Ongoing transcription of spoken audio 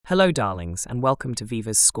Hello, darlings, and welcome to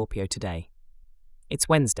Viva's Scorpio today. It's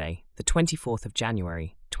Wednesday, the 24th of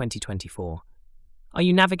January, 2024. Are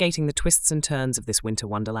you navigating the twists and turns of this winter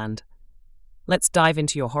wonderland? Let's dive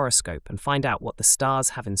into your horoscope and find out what the stars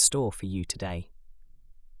have in store for you today.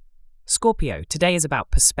 Scorpio, today is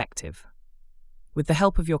about perspective. With the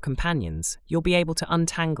help of your companions, you'll be able to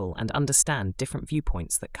untangle and understand different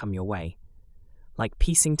viewpoints that come your way, like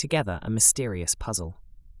piecing together a mysterious puzzle.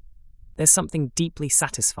 There's something deeply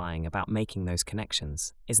satisfying about making those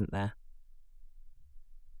connections, isn't there?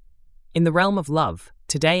 In the realm of love,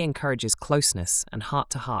 today encourages closeness and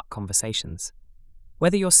heart-to-heart conversations.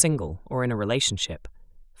 Whether you're single or in a relationship,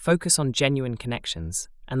 focus on genuine connections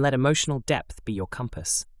and let emotional depth be your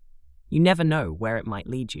compass. You never know where it might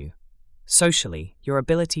lead you. Socially, your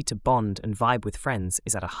ability to bond and vibe with friends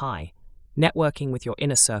is at a high. Networking with your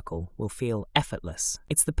inner circle will feel effortless.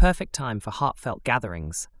 It's the perfect time for heartfelt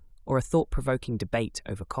gatherings or a thought-provoking debate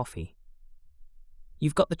over coffee.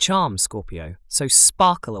 You've got the charm, Scorpio, so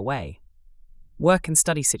sparkle away. Work and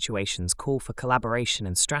study situations call for collaboration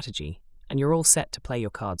and strategy, and you're all set to play your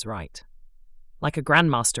cards right. Like a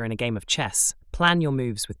grandmaster in a game of chess, plan your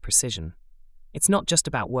moves with precision. It's not just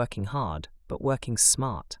about working hard, but working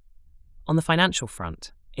smart. On the financial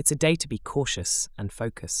front, it's a day to be cautious and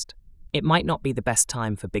focused. It might not be the best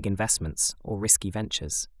time for big investments or risky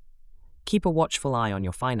ventures. Keep a watchful eye on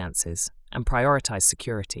your finances and prioritize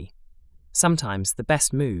security. Sometimes the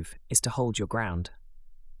best move is to hold your ground.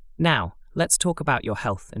 Now, let's talk about your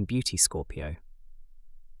health and beauty, Scorpio.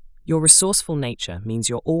 Your resourceful nature means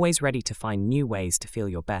you're always ready to find new ways to feel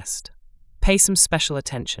your best. Pay some special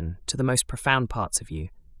attention to the most profound parts of you.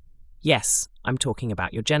 Yes, I'm talking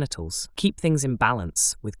about your genitals. Keep things in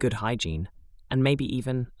balance with good hygiene, and maybe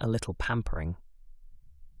even a little pampering.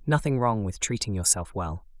 Nothing wrong with treating yourself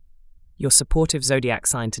well. Your supportive zodiac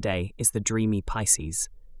sign today is the dreamy Pisces.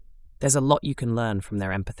 There's a lot you can learn from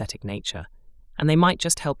their empathetic nature, and they might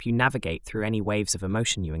just help you navigate through any waves of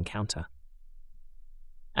emotion you encounter.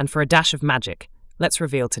 And for a dash of magic, let's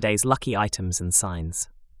reveal today's lucky items and signs.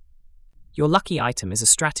 Your lucky item is a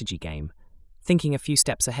strategy game. Thinking a few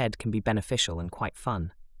steps ahead can be beneficial and quite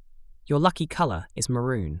fun. Your lucky color is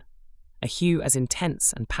maroon, a hue as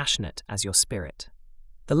intense and passionate as your spirit.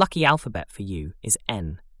 The lucky alphabet for you is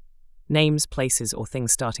N. Names, places, or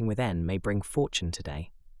things starting with N may bring fortune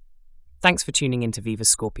today. Thanks for tuning in to Viva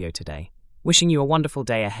Scorpio today. Wishing you a wonderful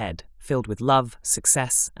day ahead, filled with love,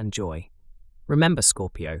 success, and joy. Remember,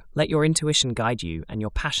 Scorpio, let your intuition guide you and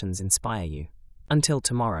your passions inspire you. Until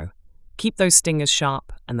tomorrow, keep those stingers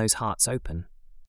sharp and those hearts open.